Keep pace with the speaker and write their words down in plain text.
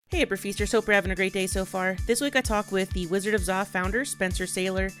Hey, Feasters. Hope you're having a great day so far. This week I talked with the Wizard of Za founder, Spencer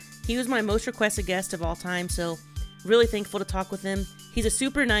Saylor. He was my most requested guest of all time, so really thankful to talk with him. He's a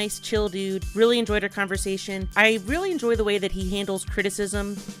super nice, chill dude. Really enjoyed our conversation. I really enjoy the way that he handles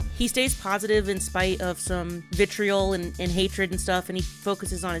criticism. He stays positive in spite of some vitriol and hatred and stuff, and he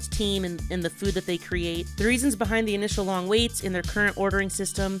focuses on his team and the food that they create. The reasons behind the initial long waits in their current ordering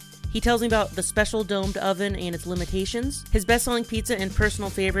system. He tells me about the special domed oven and its limitations, his best-selling pizza and personal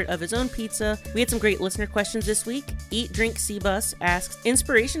favorite of his own pizza. We had some great listener questions this week. Eat Drink Seabus asks,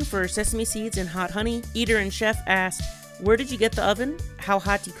 inspiration for sesame seeds and hot honey. Eater and Chef asks, where did you get the oven? How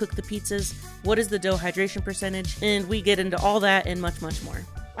hot do you cook the pizzas? What is the dough hydration percentage? And we get into all that and much, much more.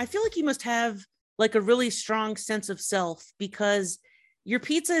 I feel like you must have like a really strong sense of self because your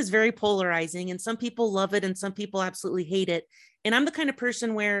pizza is very polarizing and some people love it and some people absolutely hate it. And I'm the kind of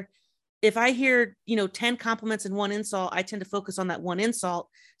person where if I hear, 10 compliments and one insult, I tend to focus on that one insult.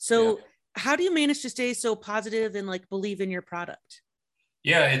 So How do you manage to stay so positive and like believe in your product?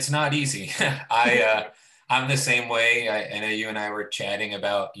 Yeah, it's not easy. I'm the same way. I know you and I were chatting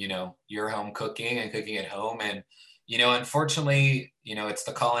about, your home cooking and cooking at home. And, unfortunately, it's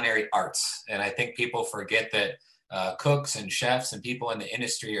the culinary arts. And I think people forget that cooks and chefs and people in the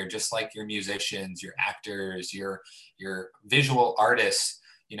industry are just like your musicians, your actors, your visual artists.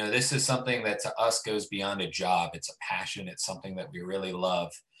 This is something that to us goes beyond a job. It's a passion. It's something that we really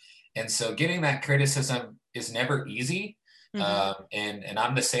love. And so getting that criticism is never easy. Mm-hmm. And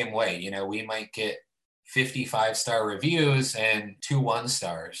I'm the same way. We might get 55-star reviews and 2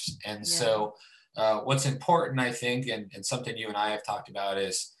 1-stars. And so what's important, I think, and something you and I have talked about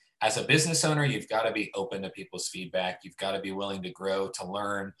is as a business owner, you've got to be open to people's feedback. You've got to be willing to grow, to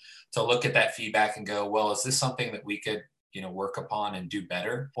learn, to look at that feedback and go, well, is this something that we could work upon and do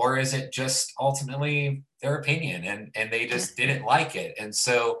better? Or is it just ultimately their opinion and they just didn't like it? And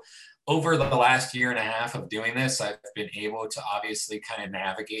so over the last year and a half of doing this, I've been able to obviously kind of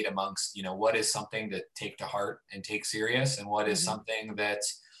navigate amongst, what is something to take to heart and take serious and what is something that,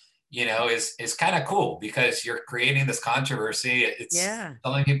 is kind of cool because you're creating this controversy. It's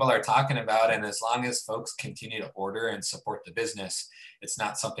something people are talking about. And as long as folks continue to order and support the business, it's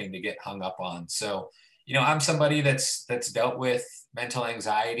not something to get hung up on. So I'm somebody that's dealt with mental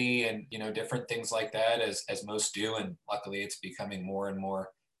anxiety and, different things like that as most do. And luckily it's becoming more and more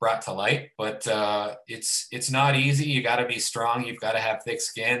brought to light, but it's not easy. You got to be strong. You've got to have thick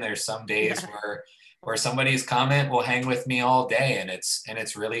skin. There's some days where somebody's comment will hang with me all day and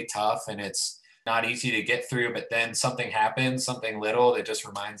it's really tough and it's not easy to get through, but then something happens, something little that just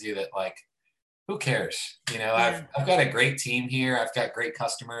reminds you that like, who cares? I've got a great team here. I've got great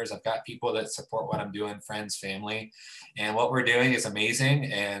customers. I've got people that support what I'm doing, friends, family. And what we're doing is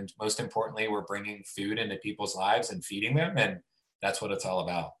amazing. And most importantly, we're bringing food into people's lives and feeding them. And that's what it's all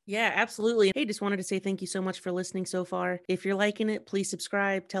about. Yeah, absolutely. Hey, just wanted to say thank you so much for listening so far. If you're liking it, please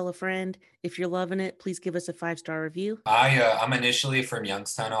subscribe, tell a friend. If you're loving it, please give us a 5-star review. I'm initially from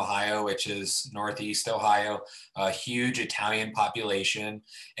Youngstown, Ohio, which is Northeast Ohio, a huge Italian population.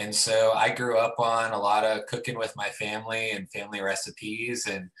 And so I grew up on a lot of cooking with my family and family recipes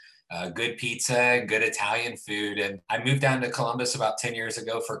and good pizza and good Italian food. And I moved down to Columbus about 10 years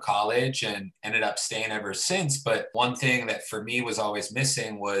ago for college and ended up staying ever since. But one thing that for me was always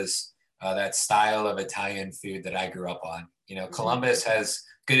missing was that style of Italian food that I grew up on. Columbus has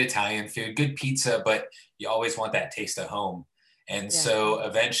good Italian food, good pizza, but you always want that taste of home. And so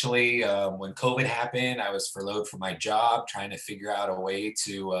eventually when COVID happened, I was furloughed from my job, trying to figure out a way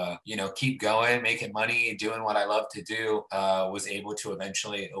to, keep going, making money, doing what I love to do, was able to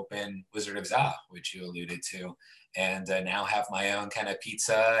eventually open Wizard of Za, which you alluded to, and now have my own kind of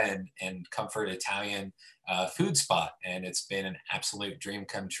pizza and comfort Italian food spot. And it's been an absolute dream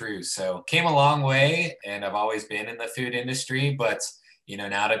come true. So came a long way and I've always been in the food industry, but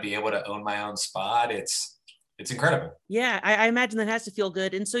now to be able to own my own spot, it's incredible. Yeah, I imagine that has to feel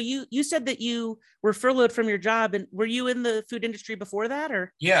good. And so you said that you were furloughed from your job, and were you in the food industry before that,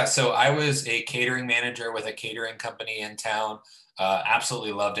 or? Yeah, so I was a catering manager with a catering company in town.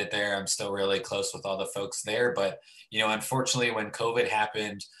 Absolutely loved it there. I'm still really close with all the folks there. But, unfortunately, when COVID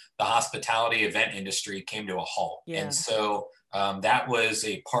happened, the hospitality event industry came to a halt. Yeah. And so that was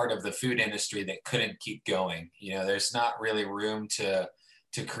a part of the food industry that couldn't keep going. There's not really room to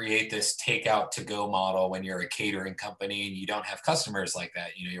create this takeout to go model when you're a catering company and you don't have customers like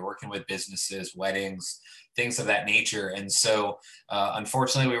that. You're working with businesses, weddings, things of that nature. And so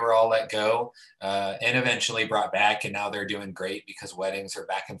unfortunately, we were all let go and eventually brought back. And now they're doing great because weddings are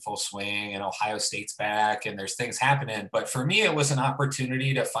back in full swing and Ohio State's back and there's things happening. But for me, it was an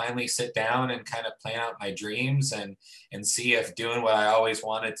opportunity to finally sit down and kind of plan out my dreams and see if doing what I always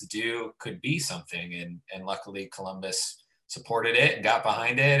wanted to do could be something. And luckily, Columbus supported it and got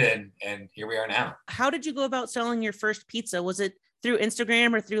behind it. And here we are now. How did you go about selling your first pizza? Was it through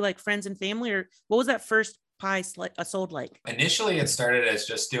Instagram or through like friends and family, or what was that first pie sold like? Initially, it started as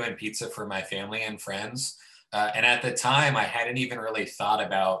just doing pizza for my family and friends. And at the time, I hadn't even really thought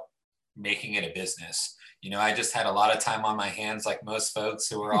about making it a business. I just had a lot of time on my hands, like most folks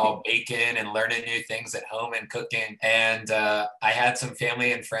who were all baking and learning new things at home and cooking. And I had some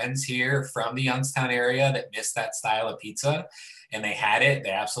family and friends here from the Youngstown area that missed that style of pizza. And they had it. They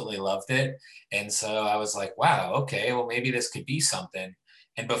absolutely loved it. And so I was like, wow, okay, well, maybe this could be something.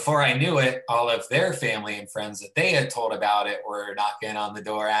 And before I knew it, all of their family and friends that they had told about it were knocking on the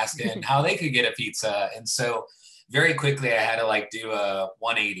door asking how they could get a pizza. And so very quickly, I had to do a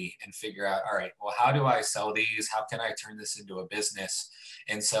 180 and figure out, all right, well, how do I sell these? How can I turn this into a business?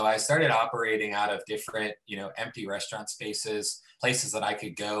 And so I started operating out of different, empty restaurant spaces, places that I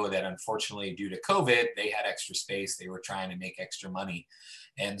could go that unfortunately, due to COVID, they had extra space. They were trying to make extra money.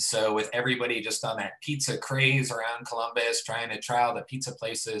 And so with everybody just on that pizza craze around Columbus, trying to try all the pizza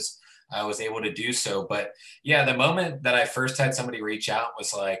places, I was able to do so. But yeah, the moment that I first had somebody reach out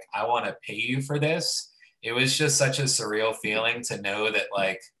was like, I want to pay you for this. It was just such a surreal feeling to know that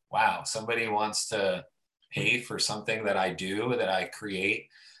wow, somebody wants to pay for something that I do, that I create.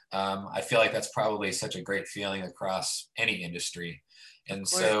 I feel like that's probably such a great feeling across any industry. And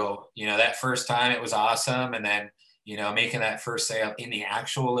so, that first time it was awesome. And then, making that first sale in the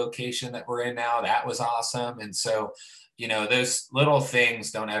actual location that we're in now, that was awesome. And so, those little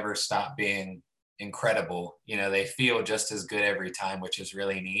things don't ever stop being incredible. They feel just as good every time, which is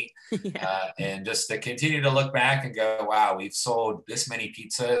really neat. Yeah. And just to continue to look back and go, wow, we've sold this many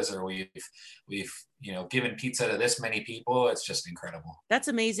pizzas, or we've given pizza to this many people. It's just incredible. That's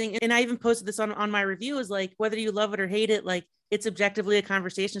amazing. And I even posted this on my review, is like, whether you love it or hate it, it's objectively a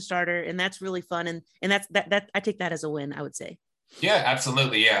conversation starter, and that's really fun. And that's that I take that as a win, I would say. Yeah,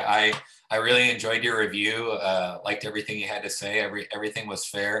 absolutely. Yeah. I really enjoyed your review. Liked everything you had to say. Everything was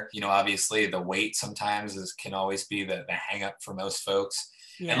fair. Obviously the weight sometimes can always be the hang up for most folks.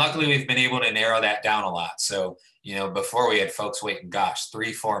 Yeah. And luckily we've been able to narrow that down a lot. So, before we had folks waiting,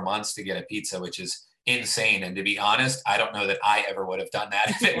 3-4 months to get a pizza, which is insane. And to be honest, I don't know that I ever would have done that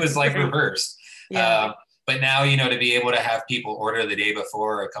if it was reversed. Yeah. But now, to be able to have people order the day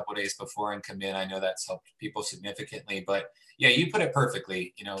before or a couple of days before and come in, I know that's helped people significantly. But yeah, you put it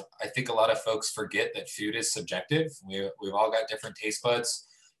perfectly. I think a lot of folks forget that food is subjective. We've all got different taste buds.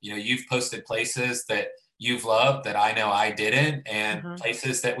 You've posted places that you've loved that I know I didn't, and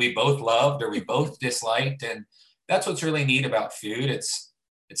places that we both loved or we both disliked. And that's what's really neat about food. It's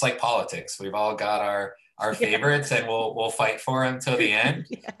like politics. We've all got our favorites, and we'll fight for them till the end.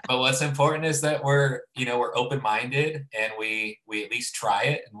 Yeah. But what's important is that we're open-minded, and we at least try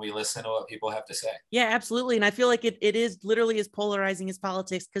it, and we listen to what people have to say. Yeah, absolutely. And I feel like it is literally as polarizing as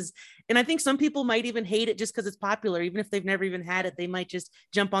politics, and I think some people might even hate it just because it's popular. Even if they've never even had it, they might just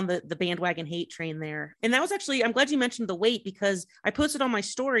jump on the bandwagon hate train there. And that was actually, I'm glad you mentioned the weight, because I posted on my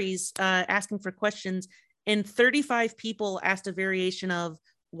stories asking for questions, and 35 people asked a variation of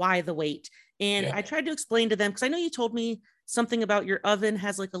why the weight. And yeah. I tried to explain to them, because I know you told me something about your oven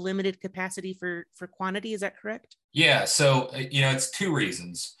has a limited capacity for quantity. Is that correct? Yeah. So, it's two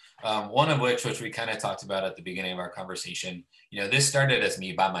reasons. One of which we kind of talked about at the beginning of our conversation. This started as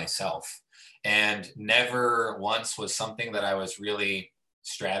me by myself, and never once was something that I was really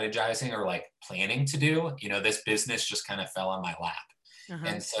strategizing or planning to do. This business just kind of fell on my lap. Uh-huh.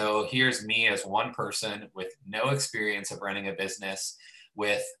 And so here's me as one person with no experience of running a business,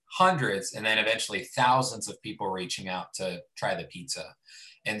 with hundreds and then eventually thousands of people reaching out to try the pizza.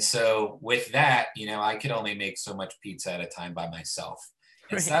 And so with that, I could only make so much pizza at a time by myself.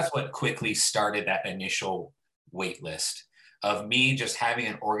 And right. So that's what quickly started that initial wait list of me just having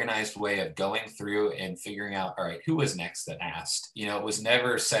an organized way of going through and figuring out, all right, who was next that asked? It was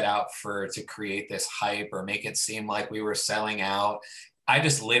never set out to create this hype or make it seem like we were selling out. I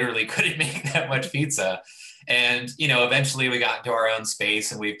just literally couldn't make that much pizza. And, eventually we got into our own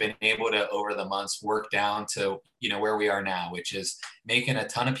space, and we've been able to, over the months, work down to, where we are now, which is making a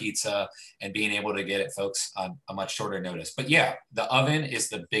ton of pizza and being able to get it folks on a much shorter notice. But yeah, the oven is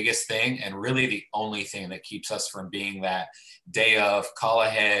the biggest thing, and really the only thing that keeps us from being that day of call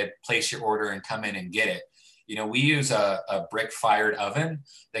ahead, place your order and come in and get it. We use a brick fired oven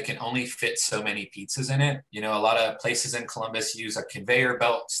that can only fit so many pizzas in it. A lot of places in Columbus use a conveyor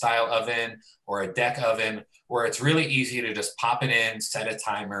belt style oven or a deck oven where it's really easy to just pop it in, set a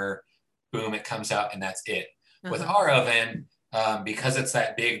timer, boom, it comes out, and that's it. With our oven, because it's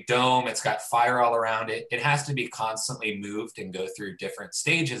that big dome, it's got fire all around it. It has to be constantly moved and go through different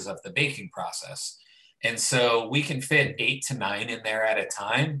stages of the baking process. And so we can fit 8 to 9 in there at a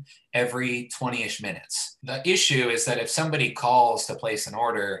time every 20-ish minutes. The issue is that if somebody calls to place an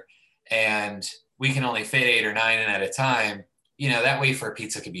order and we can only fit 8 or 9 in at a time, that wait for a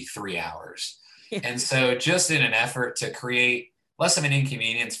pizza could be 3 hours. And so just in an effort to create less of an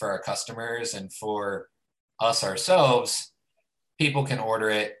inconvenience for our customers and for us ourselves, people can order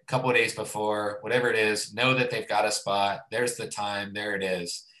it a couple of days before, whatever it is, know that they've got a spot. There's the time, there it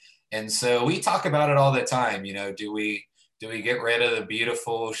is. And so we talk about it all the time. Do we get rid of the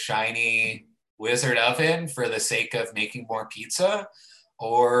beautiful, shiny Wizard oven for the sake of making more pizza?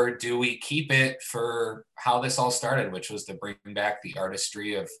 Or do we keep it for how this all started, which was to bring back the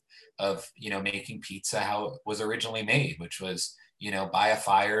artistry of making pizza how it was originally made, which was, by a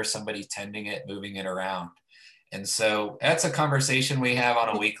fire, somebody tending it, moving it around. And so that's a conversation we have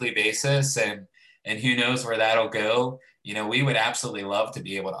on a weekly basis, and who knows where that'll go. We would absolutely love to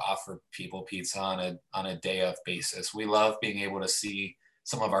be able to offer people pizza on a day of basis. We love being able to see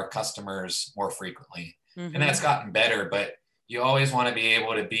some of our customers more frequently. And that's gotten better, but you always want to be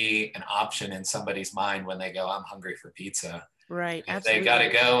able to be an option in somebody's mind when they go, I'm hungry for pizza. Right. If absolutely. they got to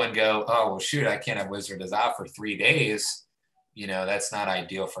go and go, oh, well, shoot, I can't have Wizard is out for 3 days. That's not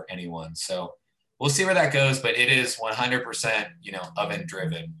ideal for anyone. So we'll see where that goes, but it is 100%, oven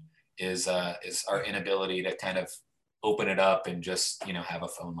driven is our inability to kind of open it up and just, have a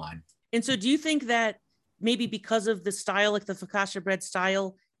phone line. And so do you think that maybe because of the style, like the focaccia bread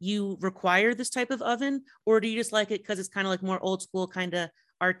style, you require this type of oven, or do you just like it because it's kind of like more old school, kind of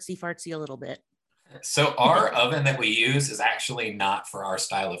artsy fartsy a little bit? So our oven that we use is actually not for our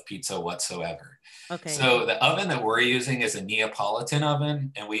style of pizza whatsoever. Okay. So the oven that we're using is a Neapolitan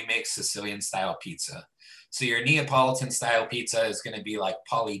oven, and we make Sicilian style pizza. So your Neapolitan style pizza is going to be like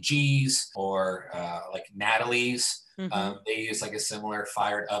Polly G's or like Natalie's. They use like a similar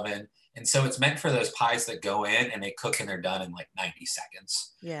fired oven. And so it's meant for those pies that go in and they cook and they're done in like 90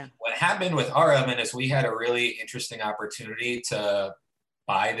 seconds. Yeah. What happened with our oven is we had a really interesting opportunity to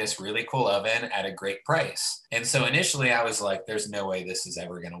buy this really cool oven at a great price. And so initially I was like, there's no way this is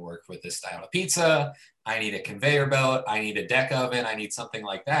ever going to work with this style of pizza. I need a conveyor belt. I need a deck oven. I need something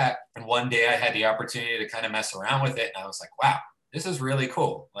like that. And one day I had the opportunity to kind of mess around with it. And I was like, wow, this is really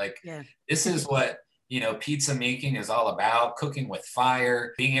cool. Like, this is what, pizza making is all about: cooking with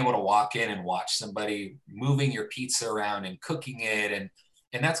fire, being able to walk in and watch somebody moving your pizza around and cooking it. And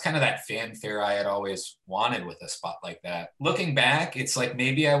that's kind of that fanfare I had always wanted with a spot like that. Looking back, it's like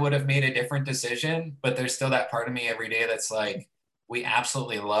maybe I would have made a different decision, but there's still that part of me every day that's like, we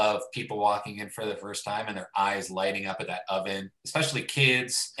absolutely love people walking in for the first time and their eyes lighting up at that oven, especially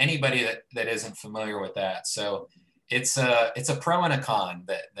kids, anybody that isn't familiar with that. So it's a pro and a con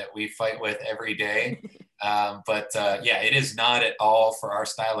that we fight with every day. But it is not at all for our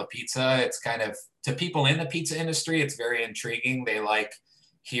style of pizza. It's kind of, to people in the pizza industry, it's very intriguing. They like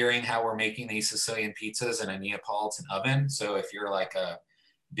hearing how we're making these Sicilian pizzas in a Neapolitan oven. So if you're like a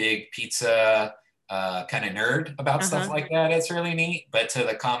big pizza kind of nerd about stuff like that, it's really neat. But to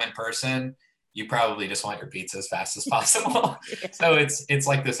the common person, you probably just want your pizza as fast as possible. So it's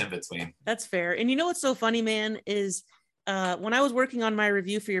like this in between. That's fair. And what's so funny, man, is when I was working on my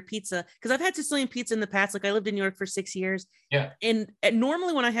review for your pizza, because I've had Sicilian pizza in the past, like I lived in New York for 6 years. Yeah. And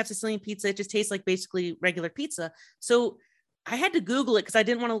normally when I have Sicilian pizza, it just tastes like basically regular pizza. So I had to Google it because I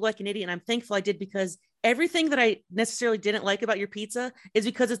didn't want to look like an idiot. And I'm thankful I did, because everything that I necessarily didn't like about your pizza is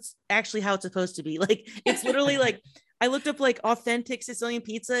because it's actually how it's supposed to be. Like, it's literally like, I looked up like authentic Sicilian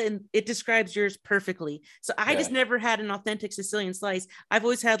pizza and it describes yours perfectly. So I just never had an authentic Sicilian slice. I've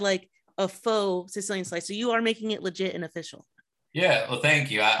always had like a faux Sicilian slice. So you are making it legit and official. Yeah. Well,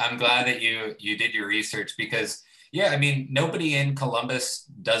 thank you. I'm glad that you did your research, because nobody in Columbus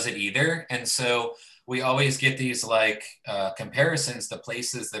does it either. And so we always get these like comparisons to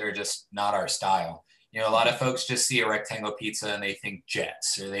places that are just not our style. A lot of folks just see a rectangle pizza and they think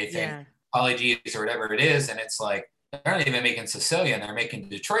Jets, or they think Polly G's, or whatever it is. And it's like, they're not even making Sicilian, they're making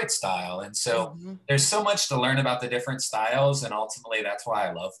Detroit style. And so there's so much to learn about the different styles. And ultimately that's why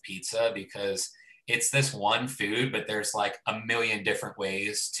I love pizza, because it's this one food, but there's like a million different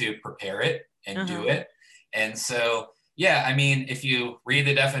ways to prepare it and do it. And so, if you read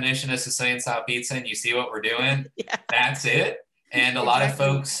the definition of Sicilian style pizza and you see what we're doing, that's it. And a lot of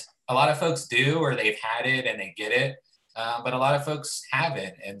folks a lot of folks do, or they've had it and they get it, but a lot of folks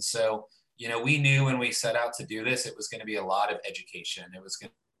haven't. And so, we knew when we set out to do this, it was going to be a lot of education. It was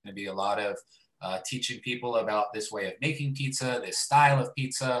going to be a lot of teaching people about this way of making pizza, this style of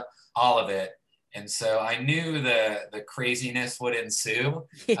pizza, all of it. And so I knew the craziness would ensue,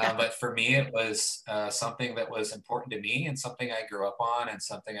 Yeah. but for me, it was something that was important to me and something I grew up on and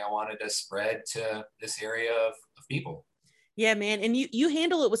something I wanted to spread to this area of people. Yeah, man. And you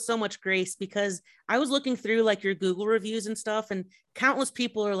handle it with so much grace, because I was looking through like your Google reviews and stuff, and countless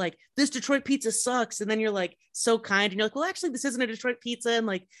people are like, this Detroit pizza sucks. And then you're like so kind and you're like, well, actually, this isn't a Detroit pizza. And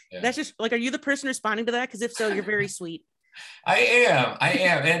like, that's just like, are you the person responding to that? Because if so, you're very sweet. I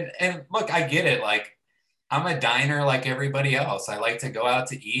am. And look, I get it. Like, I'm a diner like everybody else. I like to go out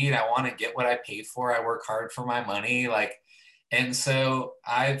to eat. I want to get what I paid for. I work hard for my money. Like, and so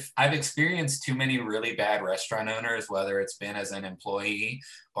I've experienced too many really bad restaurant owners, whether it's been as an employee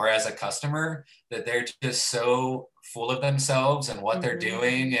or as a customer, that they're just so full of themselves and what they're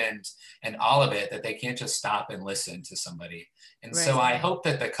doing and all of it, that they can't just stop and listen to somebody. And so I hope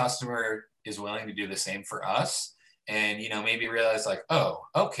that the customer is willing to do the same for us. And, maybe realize like, oh,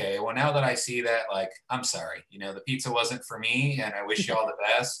 okay, well, now that I see that, like, I'm sorry, the pizza wasn't for me and I wish you all the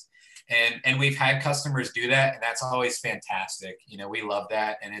best. And we've had customers do that, and that's always fantastic. We love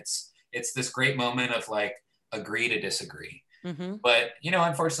that. And it's this great moment of like, agree to disagree. But,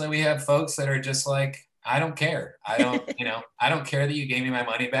 unfortunately we have folks that are just like, I don't care. I don't, I don't care that you gave me my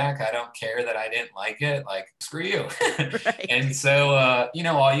money back. I don't care that I didn't like it. Like, screw you. And so,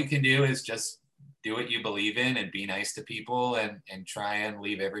 all you can do is just do what you believe in and be nice to people and try and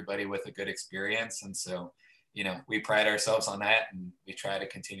leave everybody with a good experience. And so, we pride ourselves on that, and we try to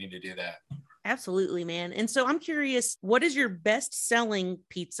continue to do that. Absolutely, man. And so I'm curious, what is your best selling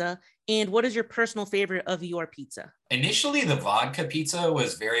pizza and what is your personal favorite of your pizza? Initially, the vodka pizza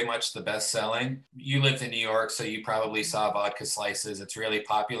was very much the best selling. You lived in New York, so you probably saw vodka slices. It's really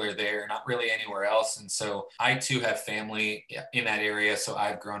popular there, not really anywhere else. And so I too have family in that area. So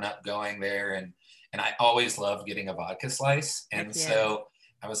I've grown up going there, and I always loved getting a vodka slice. And so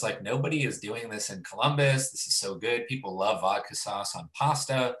I was like, nobody is doing this in Columbus. This is so good. People love vodka sauce on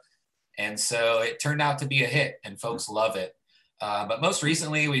pasta. And so it turned out to be a hit, and folks love it. But most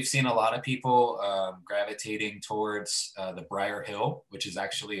recently, we've seen a lot of people gravitating towards the Briar Hill, which is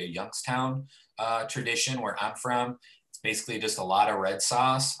actually a Youngstown tradition where I'm from. It's basically just a lot of red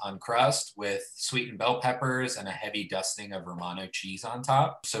sauce on crust with sweetened bell peppers and a heavy dusting of Romano cheese on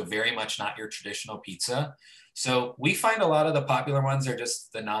top. So very much not your traditional pizza. So we find a lot of the popular ones are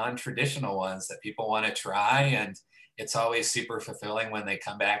just the non-traditional ones that people want to try. And it's always super fulfilling when they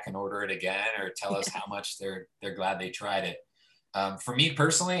come back and order it again or tell us how much they're glad they tried it. For me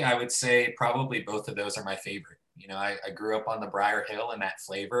personally, I would say probably both of those are my favorite. I grew up on the Briar Hill and that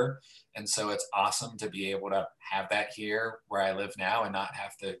flavor. And so it's awesome to be able to have that here where I live now and not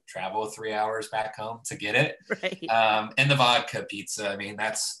have to travel 3 hours back home to get it. And the vodka pizza, I mean,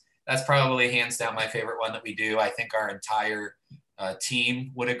 that's probably hands down my favorite one that we do. I think our entire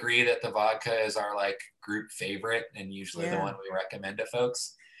team would agree that the vodka is our like group favorite and usually the one we recommend to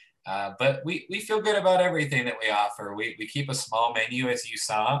folks. But we feel good about everything that we offer. We keep a small menu, as you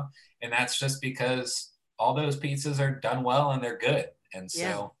saw, and that's just because all those pizzas are done well and they're good. And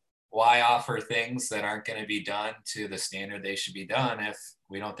so why offer things that aren't going to be done to the standard they should be done if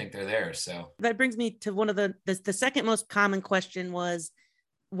we don't think they're there? So that brings me to one of the second most common question was,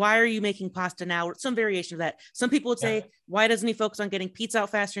 why are you making pasta now? Or some variation of that. Some people would say, why doesn't he focus on getting pizza out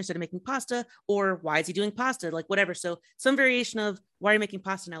faster instead of making pasta? Or why is he doing pasta? Like whatever. So some variation of why are you making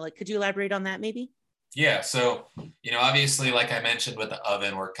pasta now? Like, could you elaborate on that maybe? Yeah. So, obviously, like I mentioned with the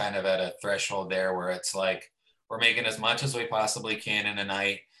oven, we're kind of at a threshold there where it's like, we're making as much as we possibly can in a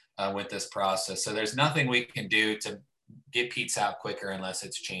night with this process. So there's nothing we can do to get pizza out quicker unless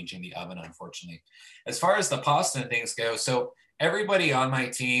it's changing the oven, unfortunately. As far as the pasta and things go, so everybody on my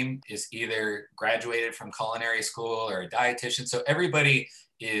team is either graduated from culinary school or a dietitian. So everybody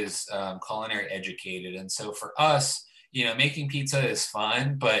is culinary educated. And so for us, making pizza is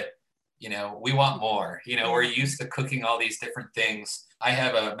fun, but, we want more. We're used to cooking all these different things. I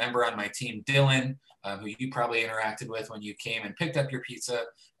have a member on my team, Dylan, who you probably interacted with when you came and picked up your pizza,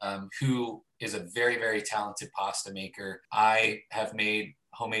 who is a very, very talented pasta maker. I have made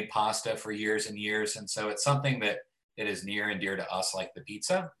homemade pasta for years and years. And so it's something that is near and dear to us, like the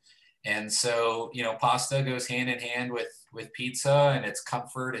pizza. And so, pasta goes hand in hand with pizza, and it's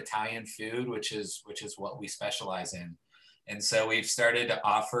comfort Italian food, which is what we specialize in. And so we've started to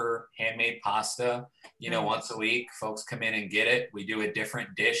offer handmade pasta, once a week. Folks come in and get it. We do a different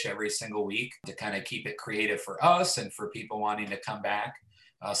dish every single week to kind of keep it creative for us and for people wanting to come back.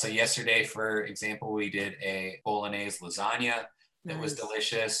 So yesterday, for example, we did a bolognese lasagna that was Nice.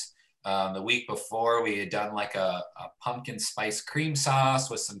 delicious. The week before, we had done like a pumpkin spice cream sauce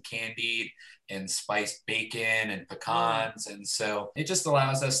with some candied and spiced bacon and pecans. And so it just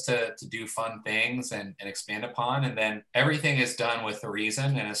allows us to do fun things and expand upon. And then everything is done with a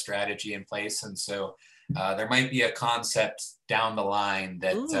reason and a strategy in place. And so there might be a concept down the line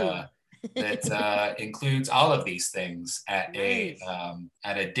that includes all of these things at Nice.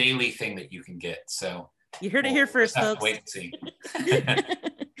 a daily thing that you can get. So you heard it here first, have folks. to wait and see.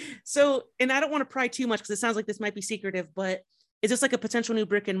 So, and I don't want to pry too much because it sounds like this might be secretive, but is this like a potential new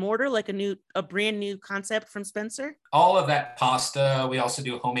brick and mortar, like a brand new concept from Spencer? All of that pasta. We also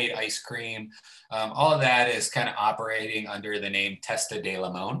do homemade ice cream. All of that is kind of operating under the name Testa de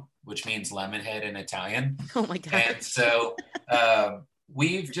Limone, which means lemon head in Italian. Oh my God. And so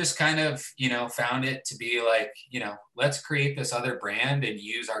we've just kind of, found it to be like, let's create this other brand and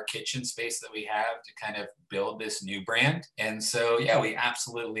use our kitchen space that we have to kind of build this new brand. And so, yeah, we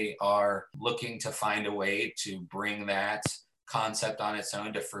absolutely are looking to find a way to bring that concept on its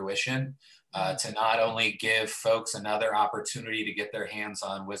own to fruition, to not only give folks another opportunity to get their hands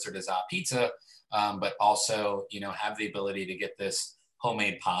on Wizard of Za pizza, but also, have the ability to get this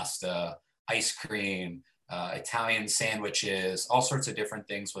homemade pasta, ice cream, Italian sandwiches, all sorts of different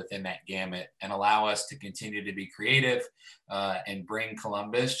things within that gamut, and allow us to continue to be creative and bring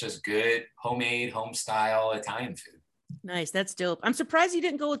Columbus just good, homemade, home style Italian food. Nice. That's dope. I'm surprised you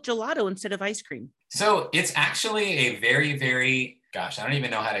didn't go with gelato instead of ice cream. So it's actually a very, very, gosh, I don't even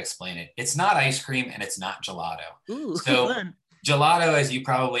know how to explain it. It's not ice cream and it's not gelato. Ooh, so fun. Gelato, as you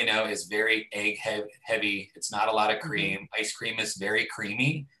probably know, is very egg heavy. It's not a lot of cream. Mm-hmm. Ice cream is very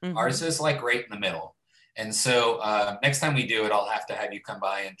creamy. Mm-hmm. Ours is like right in the middle. And so next time we do it, I'll have to have you come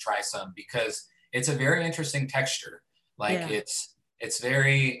by and try some because it's a very interesting texture. Like it's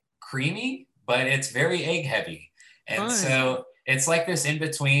very creamy, but it's very egg heavy. And so it's like this in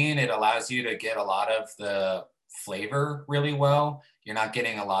between. It allows you to get a lot of the flavor really well. You're not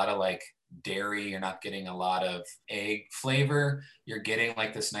getting a lot of like dairy, you're not getting a lot of egg flavor. You're getting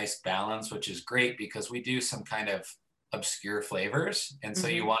like this nice balance, which is great because we do some kind of obscure flavors. And so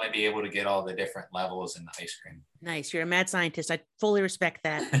you want to be able to get all the different levels in the ice cream. Nice. You're a mad scientist. I fully respect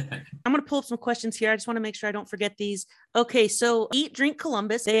that. I'm going to pull up some questions here. I just want to make sure I don't forget these. Okay. So Eat Drink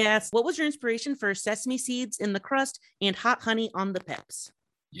Columbus, they asked, what was your inspiration for sesame seeds in the crust and hot honey on the peps?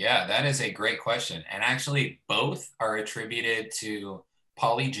 Yeah, that is a great question. And actually both are attributed to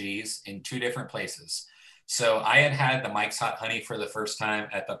Polly G's in two different places. So I had the Mike's Hot Honey for the first time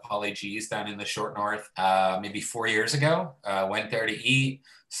at the Polly G's down in the Short North, maybe 4 years ago. Went there to eat,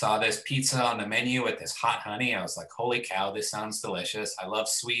 saw this pizza on the menu with this hot honey. I was like, holy cow, this sounds delicious. I love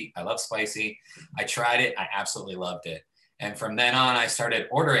sweet. I love spicy. I tried it. I absolutely loved it. And from then on, I started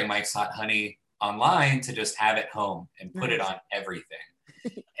ordering Mike's Hot Honey online to just have it home and put it on everything.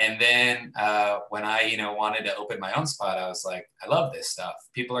 And then when I, wanted to open my own spot, I was like, I love this stuff.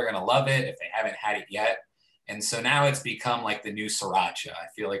 People are going to love it if they haven't had it yet. And so now it's become like the new sriracha. I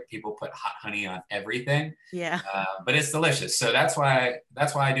feel like people put hot honey on everything. Yeah. But it's delicious. So that's why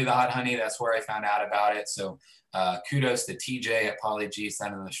I do the hot honey. That's where I found out about it. So kudos to TJ at Polly G's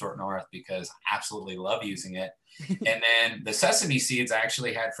down in the Short North because I absolutely love using it. And then the sesame seeds I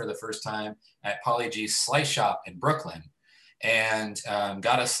actually had for the first time at Polly G's Slice Shop in Brooklyn. And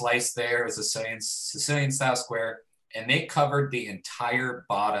got a slice there. It was a Sicilian style square. And they covered the entire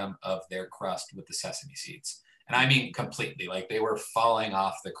bottom of their crust with the sesame seeds. And I mean completely, like they were falling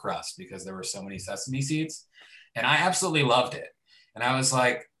off the crust because there were so many sesame seeds. And I absolutely loved it. And I was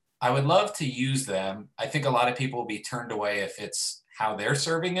like, I would love to use them. I think a lot of people will be turned away if it's how they're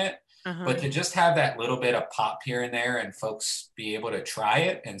serving it. But to just have that little bit of pop here and there and folks be able to try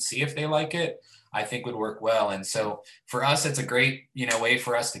it and see if they like it, I think would work well. And so for us, it's a great, way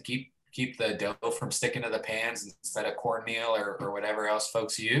for us to keep the dough from sticking to the pans instead of cornmeal or whatever else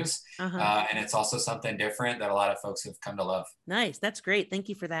folks use. And it's also something different that a lot of folks have come to love. Nice. That's great. Thank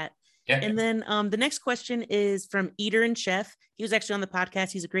you for that. Yeah. And then the next question is from Eater and Chef. He was actually on the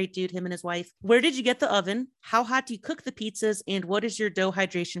podcast. He's a great dude, him and his wife. Where did you get the oven? How hot do you cook the pizzas? And what is your dough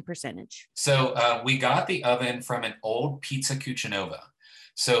hydration percentage? So we got the oven from an old Pizza Cucinova.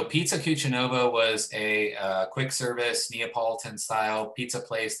 So Pizza Cucinova was a quick service Neapolitan style pizza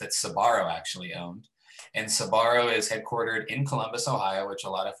place that Sbarro actually owned. And Sbarro is headquartered in Columbus, Ohio, which a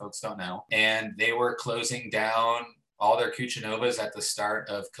lot of folks don't know. And they were closing down all their Cucinovas at the start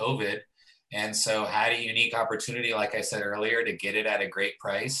of COVID. And so had a unique opportunity, like I said earlier, to get it at a great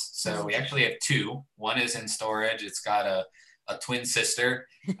price. So we actually have two. One is in storage. It's got a twin sister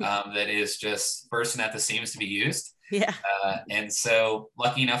that is just bursting at the seams to be used. Yeah. And so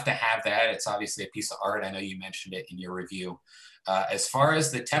lucky enough to have that. It's obviously a piece of art. I know you mentioned it in your review. As far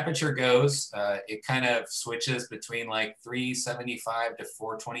as the temperature goes, it kind of switches between like 375 to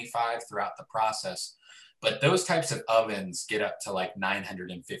 425 throughout the process. But those types of ovens get up to like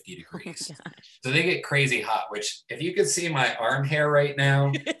 950 Oh my degrees. gosh. So they get crazy hot, which if you could see my arm hair right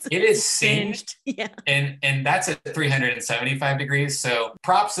now, It's it is singed, singed. Yeah. and that's at 375 degrees. So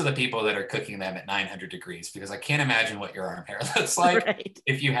props to the people that are cooking them at 900 degrees, because I can't imagine what your arm hair looks like Right.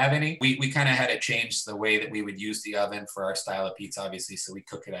 if you have any. We kind of had to change the way that we would use the oven for our style of pizza, obviously, so we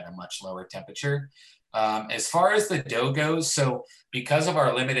cook it at a much lower temperature. As far as the dough goes, so because of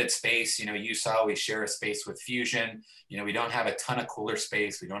our limited space, you saw we share a space with Fusion. We don't have a ton of cooler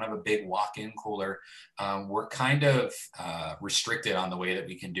space. We don't have a big walk-in cooler. We're kind of restricted on the way that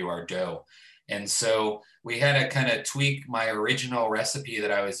we can do our dough. And so we had to kind of tweak my original recipe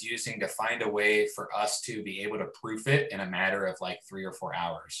that I was using to find a way for us to be able to proof it in a matter of like 3 or 4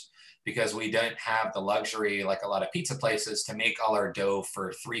 hours, because we don't have the luxury, like a lot of pizza places, to make all our dough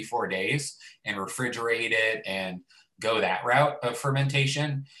for 3, 4 days and refrigerate it and go that route of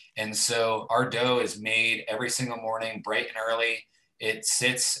fermentation. And so our dough is made every single morning, bright and early. It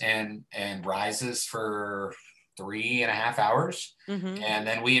sits and rises for 3.5 hours. Mm-hmm. And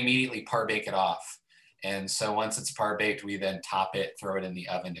then we immediately par bake it off. And so once it's par baked, we then top it, throw it in the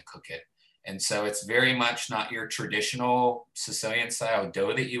oven to cook it. And so it's very much not your traditional Sicilian style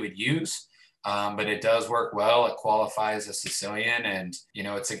dough that you would use. But it does work well. It qualifies as Sicilian, and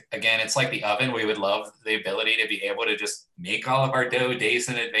it's like the oven. We would love the ability to be able to just make all of our dough days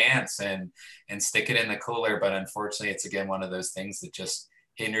in advance and stick it in the cooler. But unfortunately, it's again one of those things that just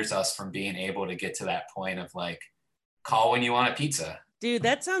hinders us from being able to get to that point of like, call when you want a pizza. Dude,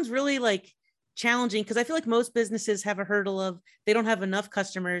 that sounds really like challenging, because I feel like most businesses have a hurdle of they don't have enough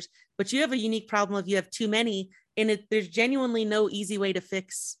customers, but you have a unique problem of you have too many, and there's genuinely no easy way to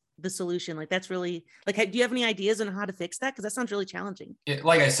fix the solution. Like that's really like, do you have any ideas on how to fix that? Because that sounds really challenging.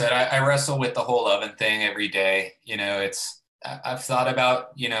 Like I said, I wrestle with the whole oven thing every day. I've thought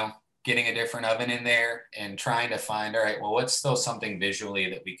about, getting a different oven in there and trying to find, all right, well, what's still something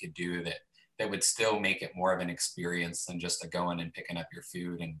visually that we could do that would still make it more of an experience than just going and picking up your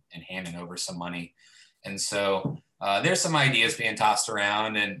food and handing over some money. And so there's some ideas being tossed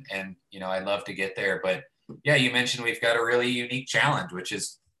around, and I'd love to get there. But yeah, you mentioned we've got a really unique challenge, which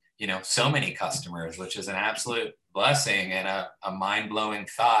is, so many customers, which is an absolute blessing and a mind-blowing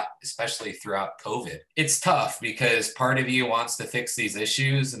thought, especially throughout COVID. It's tough because part of you wants to fix these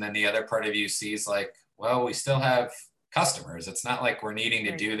issues, and then the other part of you sees like, well, we still have customers. It's not like we're needing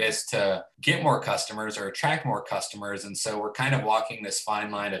to do this to get more customers or attract more customers. And so we're kind of walking this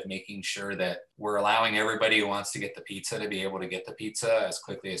fine line of making sure that we're allowing everybody who wants to get the pizza to be able to get the pizza as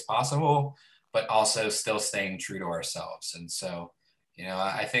quickly as possible, but also still staying true to ourselves. And so,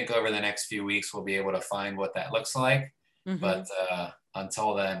 I think over the next few weeks, we'll be able to find what that looks like. Mm-hmm. But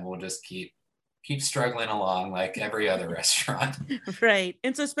until then, we'll just keep struggling along like every other restaurant. Right.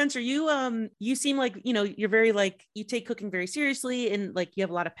 And so Spencer, you seem like, you're very like, you take cooking very seriously, and like you have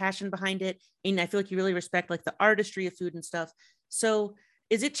a lot of passion behind it. And I feel like you really respect like the artistry of food and stuff. So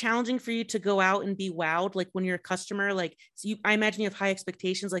is it challenging for you to go out and be wowed? Like when you're a customer, like, so I imagine you have high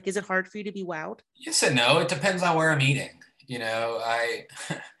expectations. Like, is it hard for you to be wowed? Yes and no. It depends on where I'm eating.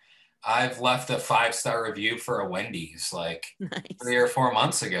 I've left a 5-star review for a Wendy's like nice. 3 or 4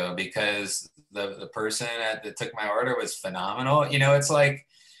 months ago because the person that took my order was phenomenal. It's like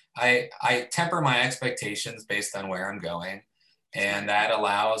I temper my expectations based on where I'm going, and that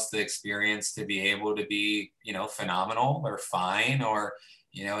allows the experience to be able to be, phenomenal or fine, or,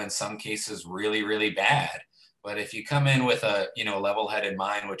 in some cases really, really bad. But if you come in with a, level-headed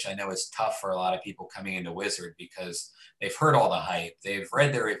mind, which I know is tough for a lot of people coming into Wizard because they've heard all the hype, they've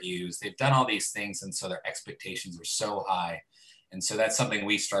read the reviews, they've done all these things, and so their expectations are so high. And so that's something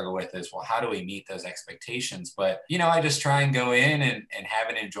we struggle with is, well, how do we meet those expectations? But, I just try and go in and have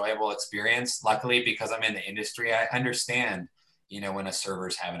an enjoyable experience. Luckily, because I'm in the industry, I understand, when a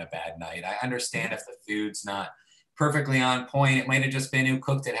server's having a bad night. I understand if the food's not perfectly on point. It might have just been who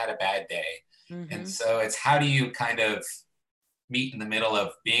cooked it had a bad day. Mm-hmm. And so it's how do you kind of meet in the middle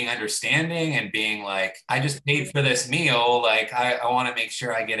of being understanding and being like, I just paid for this meal. Like, I want to make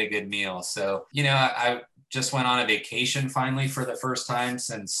sure I get a good meal. So, I just went on a vacation finally for the first time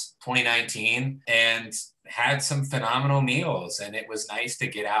since 2019 and had some phenomenal meals. And it was nice to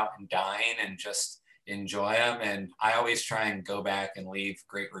get out and dine and just enjoy them. And I always try and go back and leave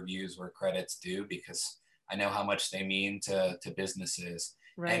great reviews where credit's due, because I know how much they mean to businesses.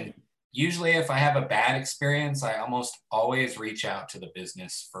 Right. And usually if I have a bad experience, I almost always reach out to the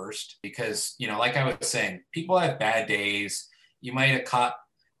business first because, like I was saying, people have bad days. You might have caught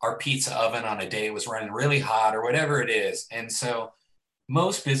our pizza oven on a day it was running really hot or whatever it is. And so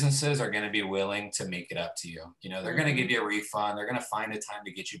most businesses are going to be willing to make it up to you. They're going to give you a refund. They're going to find a time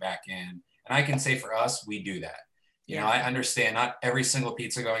to get you back in. And I can say for us, we do that. I understand not every single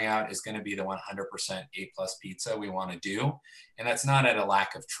pizza going out is going to be the 100% A+ pizza we want to do. And that's not at a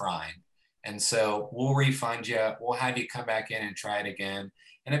lack of trying. And so we'll refund you. We'll have you come back in and try it again.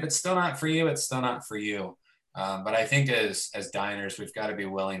 And if it's still not for you, it's still not for you. But I think as diners, we've got to be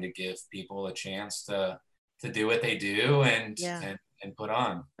willing to give people a chance to do what they do and put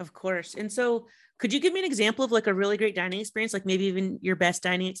on. Of course. And so could you give me an example of like a really great dining experience, like maybe even your best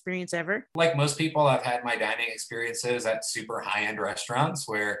dining experience ever? Like most people, I've had my dining experiences at super high-end restaurants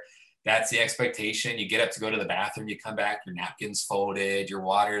where that's the expectation. You get up to go to the bathroom, you come back, your napkin's folded, your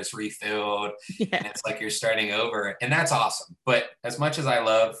water is refilled, and it's like you're starting over. And that's awesome. But as much as I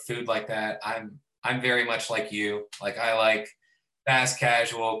love food like that, I'm very much like you. Like I like fast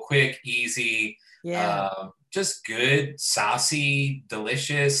casual, quick, easy, just good, saucy,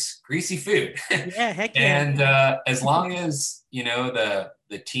 delicious, greasy food. Yeah, heck yeah. And as long as,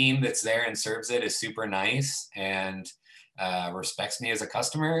 the team that's there and serves it is super nice and respects me as a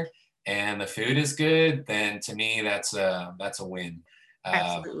customer and the food is good, then to me, that's a win.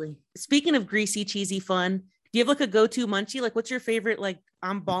 Absolutely. Speaking of greasy, cheesy fun, do you have like a go-to munchie? Like what's your favorite, like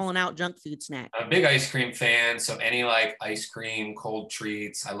I'm balling out junk food snack? I'm a big ice cream fan. So any like ice cream, cold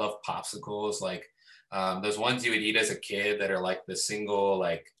treats. I love popsicles. Like those ones you would eat as a kid that are like the single,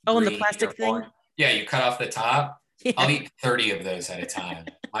 like, and the plastic thing. Yeah. You cut off the top. Yeah. I'll eat 30 of those at a time.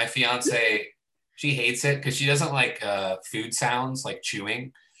 My fiance, she hates it because she doesn't like food sounds like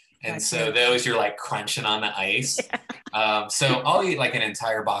chewing. And so those you're like crunching on the ice. Yeah. So I'll eat like an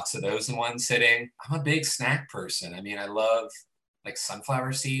entire box of those in one sitting. I'm a big snack person. I mean, I love like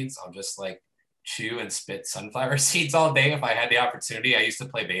sunflower seeds. I'll just like chew and spit sunflower seeds all day if I had the opportunity. I used to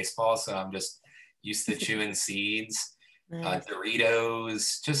play baseball, so I'm just used to chewing seeds. Nice.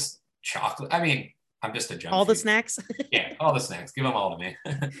 Doritos, just chocolate. I mean, I'm just a junkie. All the snacks? Yeah, all the snacks. Give them all to me.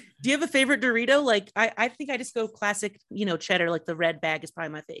 Do you have a favorite Dorito? Like, I think I just go classic, cheddar, like the red bag is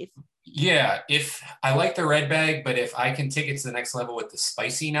probably my fave. Yeah, if I like the red bag, but if I can take it to the next level with the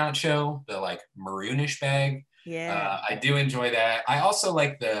spicy nacho, the like maroonish bag, I do enjoy that. I also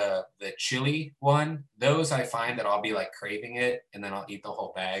like the chili one. Those I find that I'll be like craving it and then I'll eat the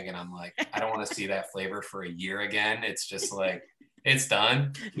whole bag and I'm like, I don't want to see that flavor for a year again. It's just like, it's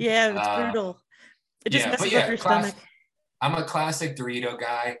done. Yeah, it's brutal. It just messes up your stomach. I'm a classic Dorito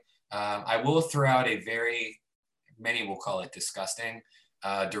guy. I will throw out many will call it disgusting,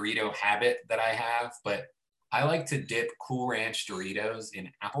 Dorito habit that I have, but I like to dip Cool Ranch Doritos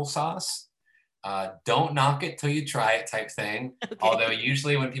in applesauce. Don't knock it till you try it type thing. Okay. Although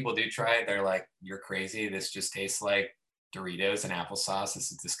usually when people do try it, they're like, you're crazy. This just tastes like Doritos and applesauce.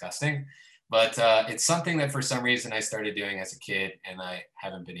 This is disgusting. But it's something that for some reason I started doing as a kid and I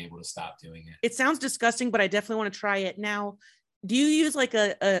haven't been able to stop doing it. It sounds disgusting, but I definitely want to try it. Now, do you use like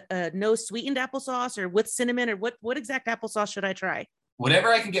a no sweetened applesauce or with cinnamon or what exact applesauce should I try? Whatever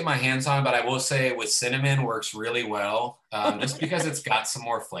I can get my hands on, but I will say with cinnamon works really well, just because it's got some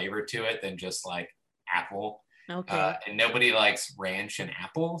more flavor to it than just like apple. Okay. And nobody likes ranch and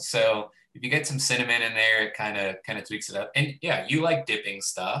apple. So if you get some cinnamon in there, it kind of tweaks it up. And yeah, you like dipping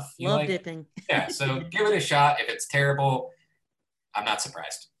stuff. You love dipping. Yeah. So give it a shot. If it's terrible, I'm not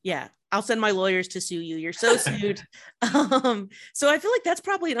surprised. Yeah. I'll send my lawyers to sue you. You're so sued. So I feel like that's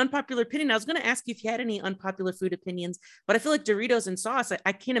probably an unpopular opinion. I was going to ask you if you had any unpopular food opinions, but I feel like Doritos and sauce,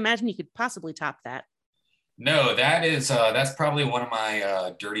 I can't imagine you could possibly top that. No, that's probably one of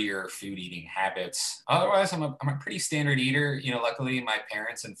my dirtier food eating habits. Otherwise, I'm a pretty standard eater. Luckily my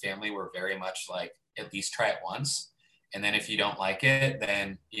parents and family were very much like, at least try it once. And then if you don't like it,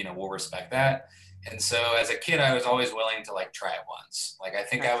 then, we'll respect that. And so as a kid, I was always willing to like try it once. Like, I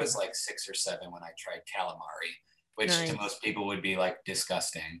think I was like 6 or 7 when I tried calamari, which to most people would be like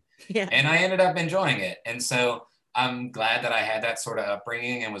disgusting. Yeah. And I ended up enjoying it. And so I'm glad that I had that sort of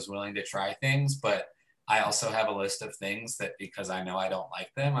upbringing and was willing to try things. But I also have a list of things that because I know I don't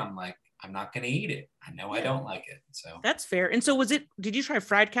like them, I'm like, I'm not going to eat it. I know I don't like it. So that's fair. And so did you try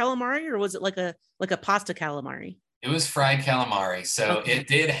fried calamari or was it like a pasta calamari? It was fried calamari. So It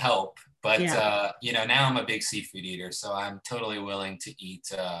did help. But, now I'm a big seafood eater, so I'm totally willing to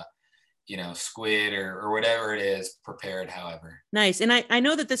eat, squid or whatever it is prepared, however. Nice. And I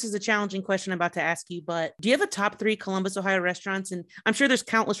know that this is a challenging question I'm about to ask you, but do you have a top 3 Columbus, Ohio restaurants? And I'm sure there's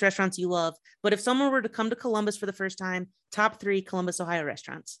countless restaurants you love, but if someone were to come to Columbus for the first time, top 3 Columbus, Ohio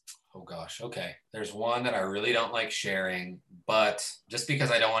restaurants. Oh gosh. Okay. There's one that I really don't like sharing, but just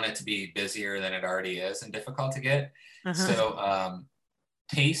because I don't want it to be busier than it already is and difficult to get. Uh-huh. So,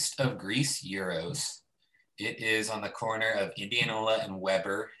 Taste of Greece Euros. It is on the corner of Indianola and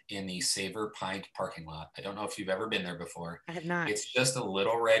Weber in the Savor Pint parking lot. I don't know if you've ever been there before. I have not. It's just a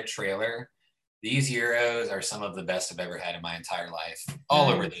little red trailer. These Euros are some of the best I've ever had in my entire life, all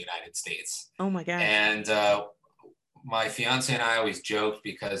over the United States. Oh my gosh. And my fiance and I always joked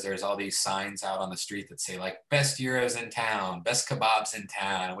because there's all these signs out on the street that say like best Euros in town, best kebabs in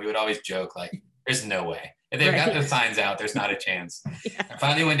town. And we would always joke like, there's no way. If they've got the signs out, there's not a chance. Yeah. And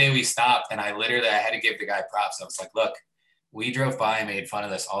finally, one day we stopped and I had to give the guy props. I was like, look, we drove by and made fun of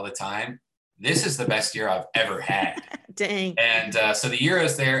this all the time. This is the best Euro I've ever had. Dang. And so the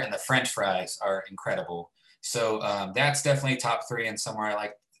Euros there and the French fries are incredible. So that's definitely top 3 and somewhere I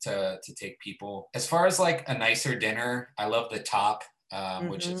like to take people. As far as like a nicer dinner, I love the Top,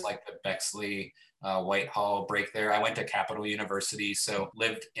 which is like the Bexley Whitehall break there. I went to Capital University, so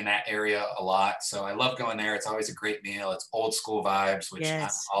lived in that area a lot. So I love going there. It's always a great meal. It's old school vibes, which I'm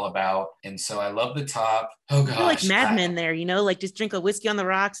all about. And so I love the Top. Oh gosh. You're like Mad Men there, you know, like just drink a whiskey on the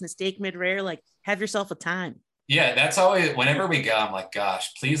rocks and a steak mid-rare, like have yourself a time. Yeah, that's always, whenever we go, I'm like,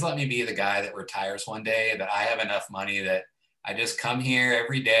 gosh, please let me be the guy that retires one day, that I have enough money that I just come here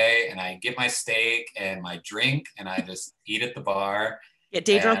every day and I get my steak and my drink and I just eat at the bar. Get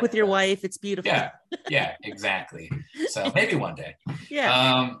day drunk with your wife. It's beautiful. Yeah, exactly. So maybe one day.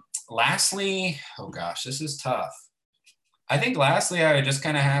 Yeah. Lastly, oh gosh, this is tough. I think lastly, I would just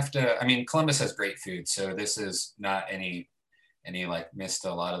kind of have to, I mean, Columbus has great food. So this is not any like missed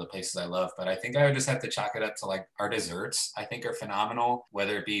a lot of the places I love, but I think I would just have to chalk it up to like our desserts. I think are phenomenal,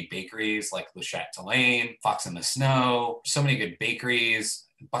 whether it be bakeries like Le Chatelaine, Fox in the Snow, so many good bakeries,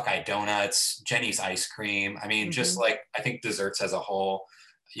 Buckeye Donuts, Jenny's Ice Cream. I mean, just like, I think desserts as a whole,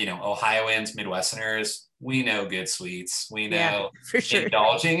 you know, Ohioans, Midwesterners, we know good sweets. We know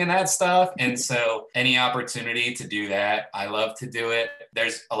indulging in that stuff. And so any opportunity to do that, I love to do it.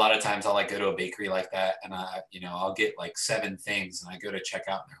 There's a lot of times I'll like go to a bakery like that and I'll get like 7 things and I go to check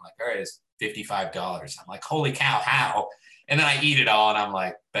out and they're like, all right, it's $55. I'm like, holy cow, how? And then I eat it all and I'm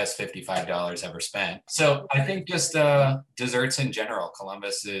like, best $55 ever spent. So I think just desserts in general,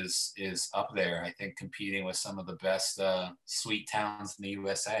 Columbus is up there. I think competing with some of the best sweet towns in the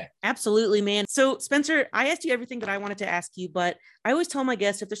USA. Absolutely, man. So Spencer, I asked you everything that I wanted to ask you, but I always tell my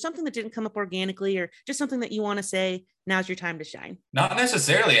guests if there's something that didn't come up organically or just something that you want to say, now's your time to shine. Not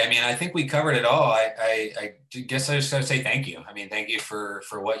necessarily. I mean, I think we covered it all. I guess I just got to say thank you. I mean, thank you for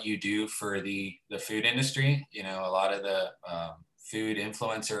what you do for the food industry. You know, a lot of the food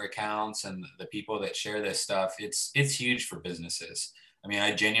influencer accounts and the people that share this stuff, it's huge for businesses. I mean,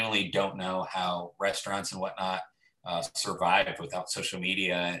 I genuinely don't know how restaurants and whatnot survived without social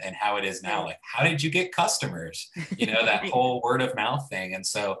media and how it is now. Like, how did you get customers? You know, that whole word of mouth thing. And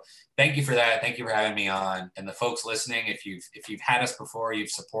so thank you for that. Thank you for having me on. And the folks listening, if you've had us before,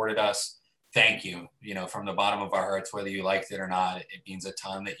 you've supported us, thank you. You know, from the bottom of our hearts, whether you liked it or not, it means a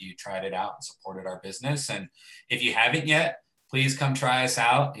ton that you tried it out and supported our business. And if you haven't yet, please come try us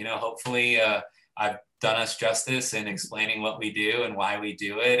out. You know, hopefully I've done us justice in explaining what we do and why we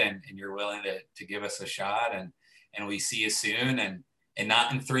do it. And you're willing to give us a shot and we see you soon and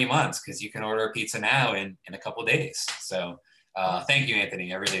not in 3 months, because you can order a pizza now in a couple of days. So thank you,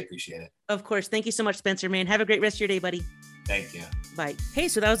 Anthony. I really appreciate it. Of course. Thank you so much, Spencer, man. Have a great rest of your day, buddy. Thank you. Bye. Hey,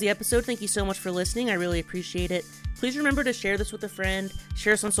 so that was the episode. Thank you so much for listening. I really appreciate it. Please remember to share this with a friend,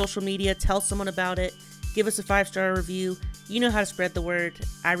 share us on social media, tell someone about it, give us a 5-star review. You know how to spread the word.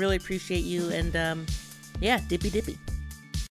 I really appreciate you. And yeah, dippy dippy.